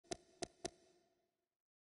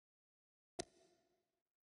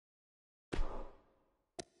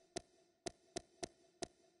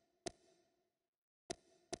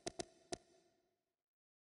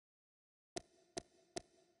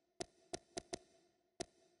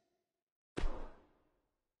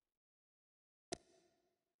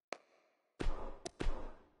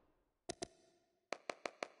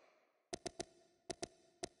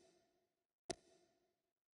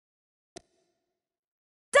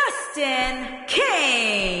Justin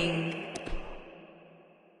King.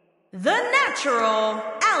 The Natural,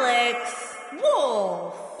 Alex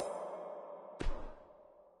Wolf.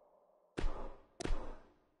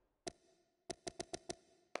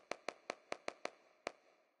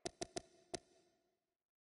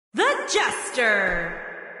 The Jester.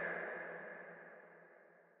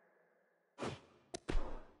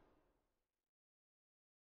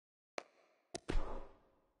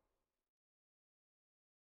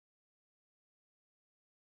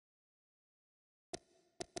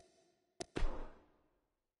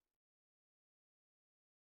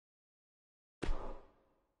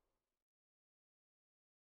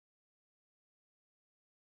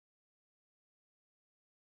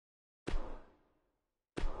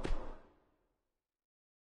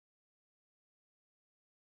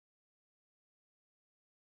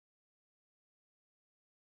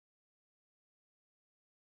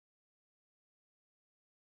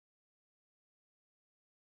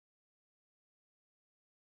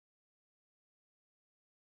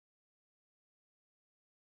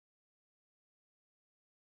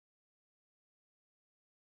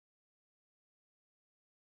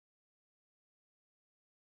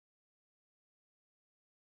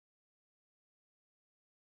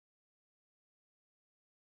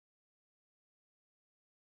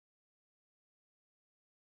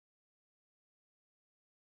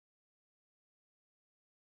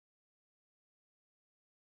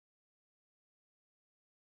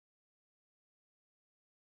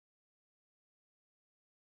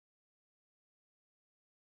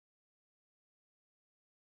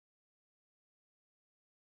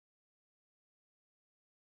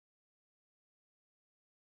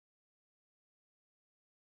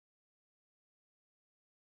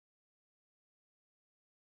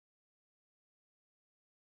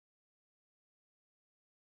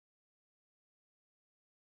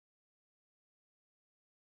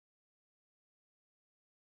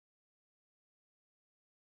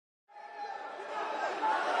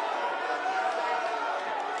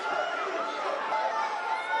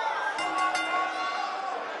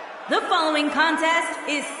 The following contest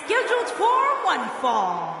is scheduled for one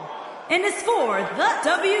fall and is for the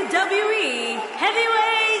WWE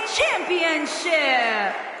Heavyweight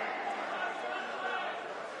Championship.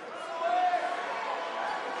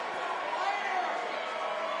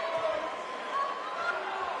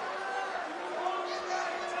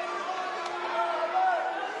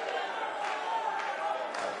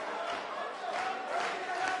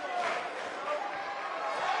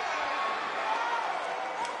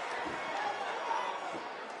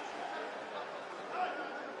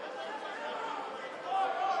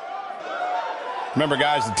 Remember,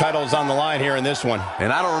 guys, the title is on the line here in this one.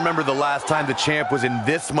 And I don't remember the last time the champ was in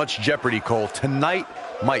this much jeopardy, Cole. Tonight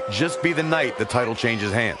might just be the night the title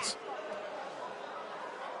changes hands.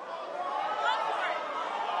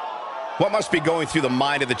 What must be going through the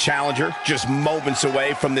mind of the challenger just moments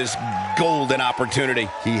away from this golden opportunity?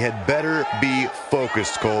 He had better be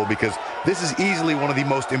focused, Cole, because this is easily one of the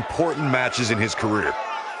most important matches in his career.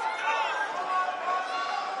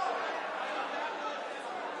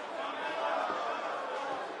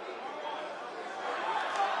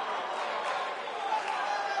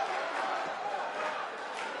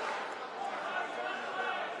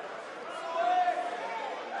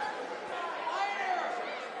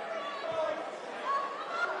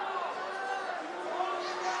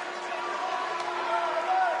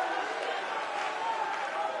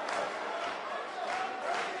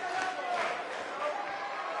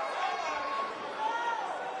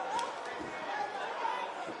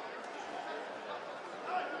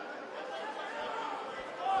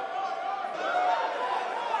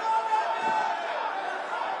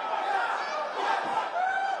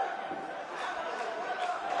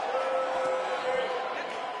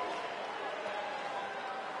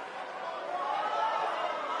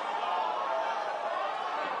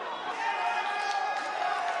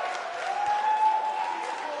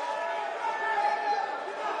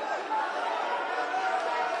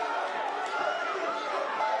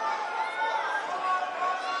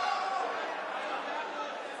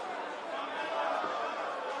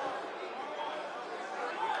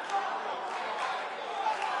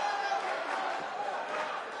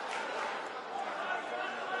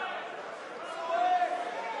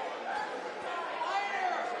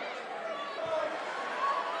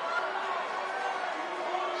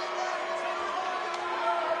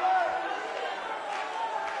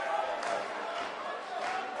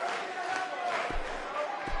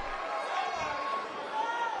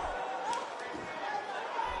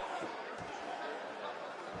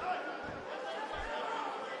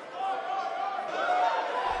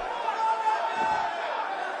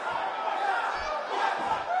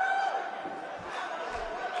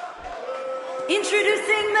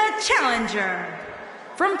 Introducing the challenger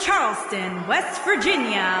from Charleston, West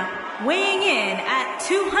Virginia, weighing in at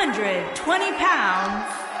 220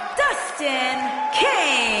 pounds, Dustin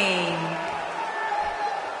Kane.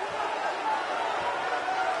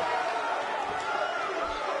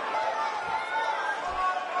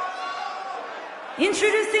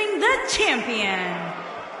 Introducing the champion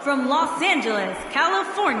from Los Angeles,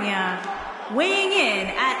 California, weighing in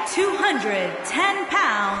at 210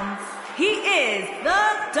 pounds, he is the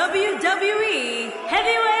WWE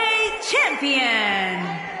Heavyweight Champion,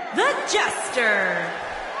 the Jester.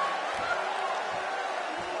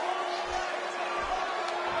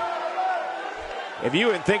 If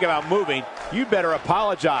you didn't think about moving, you better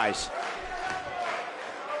apologize.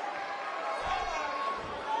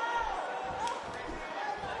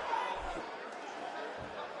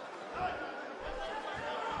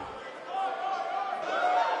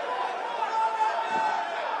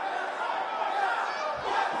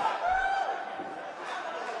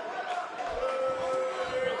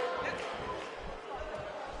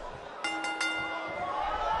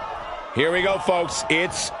 Here we go, folks.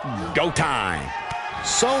 It's go time.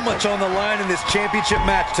 So much on the line in this championship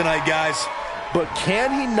match tonight, guys. But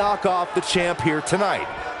can he knock off the champ here tonight?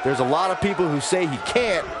 There's a lot of people who say he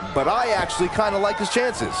can't, but I actually kind of like his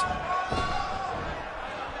chances.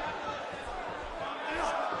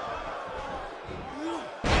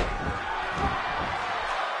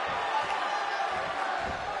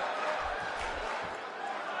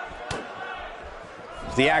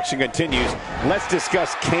 The action continues. Let's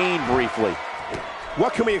discuss Kane briefly.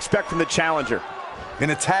 What can we expect from the challenger? In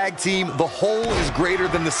a tag team, the whole is greater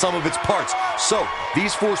than the sum of its parts. So,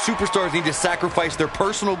 these four superstars need to sacrifice their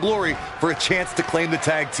personal glory for a chance to claim the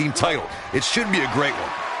tag team title. It should be a great one.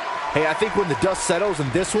 Hey, I think when the dust settles in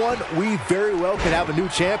this one, we very well could have a new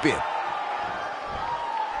champion.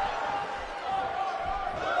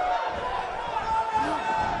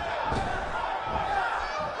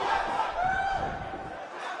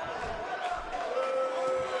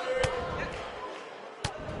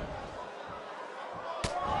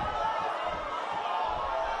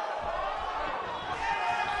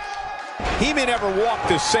 He may never walk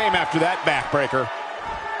the same after that backbreaker.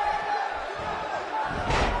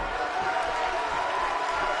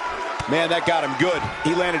 Man, that got him good.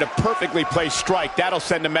 He landed a perfectly placed strike. That'll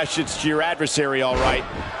send a message to your adversary, all right.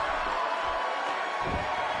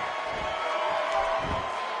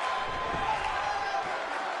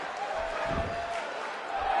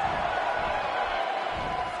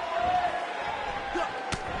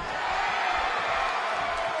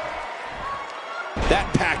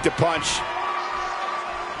 That packed a punch.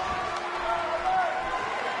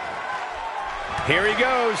 Here he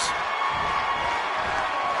goes.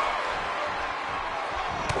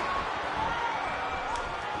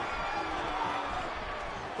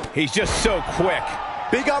 He's just so quick.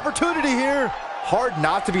 Big opportunity here. Hard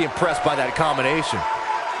not to be impressed by that combination.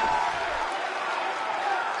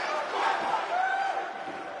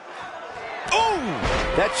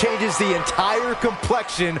 Ooh! That changes the entire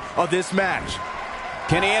complexion of this match.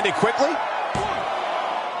 Can he end it quickly?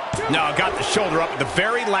 No, got the shoulder up at the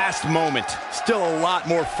very last moment. Still a lot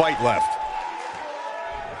more fight left.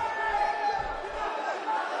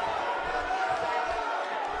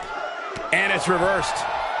 And it's reversed.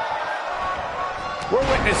 We're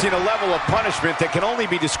witnessing a level of punishment that can only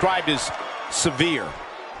be described as severe.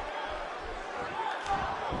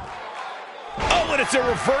 Oh, and it's a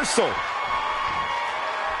reversal.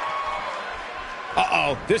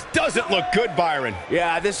 Uh-oh, this doesn't look good, Byron.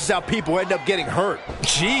 Yeah, this is how people end up getting hurt.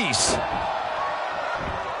 Jeez.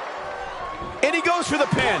 And he goes for the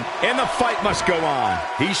pin, and the fight must go on.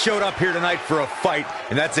 He showed up here tonight for a fight,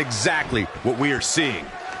 and that's exactly what we are seeing.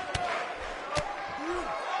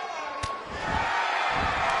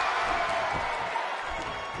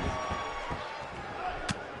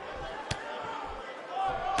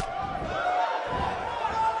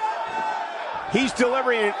 He's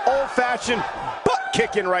delivering an old-fashioned butt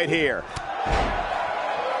kicking right here.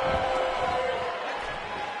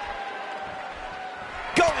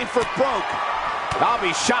 Going for broke. I'll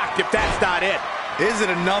be shocked if that's not it. Is it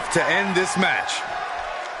enough to end this match?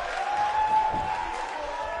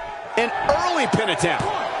 An early pin attempt.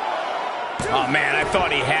 Oh, man, I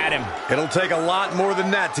thought he had him. It'll take a lot more than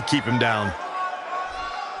that to keep him down.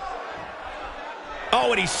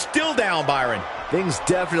 Oh, and he's still down, Byron. Things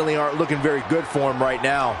definitely aren't looking very good for him right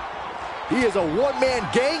now. He is a one-man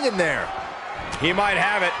gang in there. He might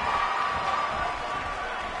have it.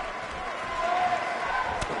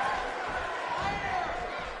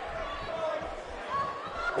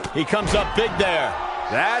 He comes up big there.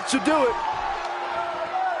 That should do it.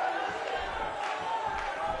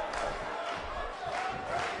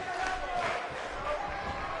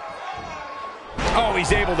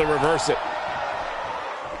 he's able to reverse it.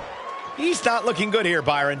 He's not looking good here,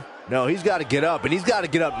 Byron. No, he's got to get up, and he's got to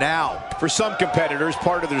get up now. For some competitors,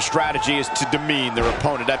 part of their strategy is to demean their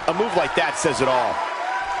opponent. A move like that says it all.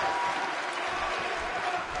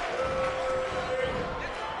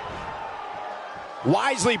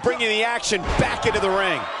 Wisely bringing the action back into the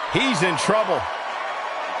ring. He's in trouble.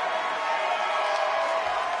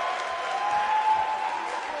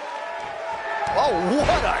 Oh,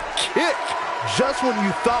 what a kick! Just when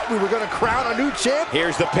you thought we were going to crown a new champ.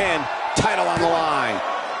 Here's the pin. Title on the line.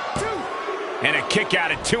 And a kick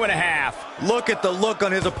out at 2.5. Look at the look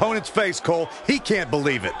on his opponent's face, Cole. He can't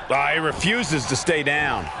believe it. He refuses to stay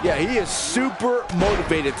down. Yeah, he is super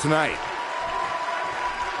motivated tonight.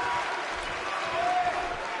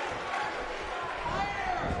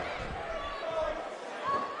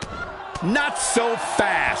 Not so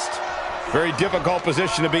fast. Very difficult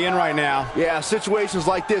position to be in right now. Yeah, situations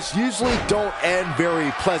like this usually don't end very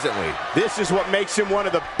pleasantly. This is what makes him one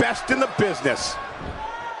of the best in the business.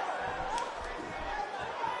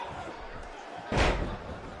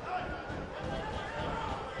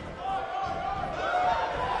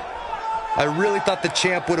 I really thought the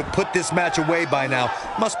champ would have put this match away by now.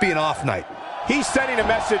 Must be an off night. He's sending a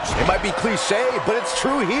message. It might be cliche, but it's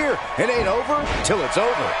true here. It ain't over till it's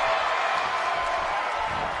over.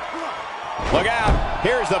 Look out.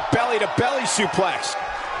 Here's the belly-to-belly suplex.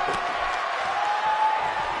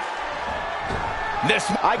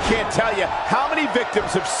 I can't tell you how many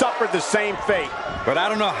victims have suffered the same fate. But I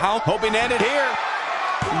don't know how. Hoping to end it here.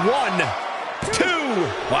 1, 2.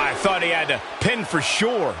 Well, I thought he had to pin for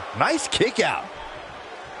sure. Nice kick out.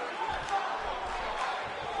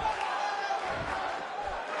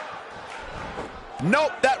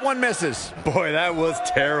 Nope, that one misses. Boy, that was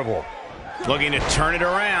terrible. Looking to turn it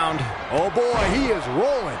around. Oh boy, he is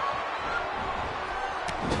rolling.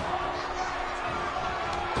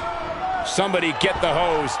 Somebody get the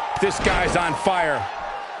hose. This guy's on fire.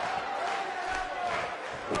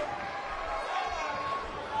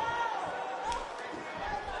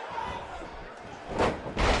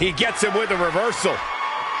 He gets him with a reversal.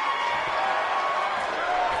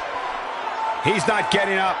 He's not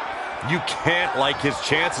getting up. You can't like his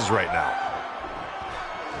chances right now.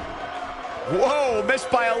 Whoa, missed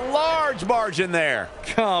by a large margin there.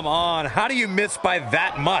 Come on, how do you miss by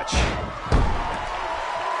that much?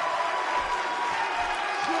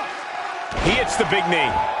 He hits the big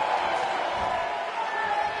knee.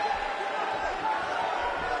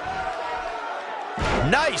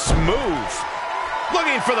 Nice move.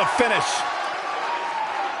 Looking for the finish.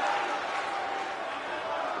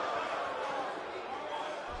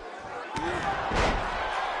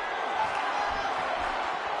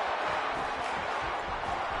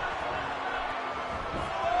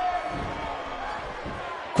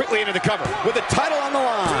 Quickly into the cover with the title on the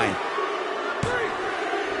line.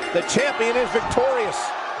 The champion is victorious.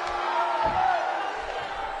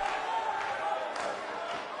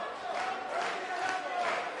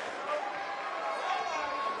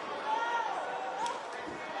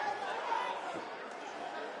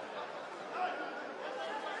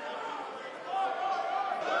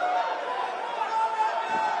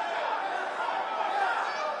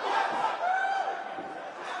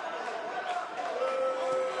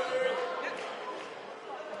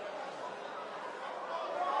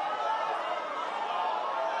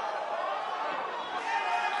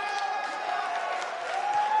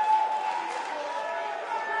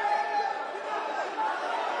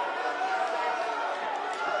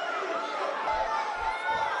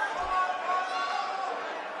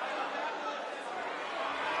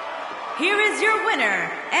 Here is your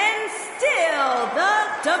winner, and still the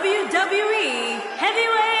WWE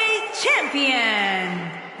Heavyweight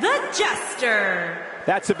Champion, the Jester.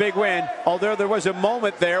 That's a big win, although there was a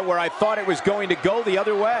moment there where I thought it was going to go the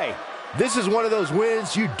other way. This is one of those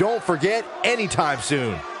wins you don't forget anytime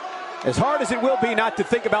soon. As hard as it will be not to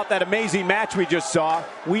think about that amazing match we just saw,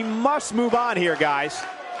 we must move on here, guys.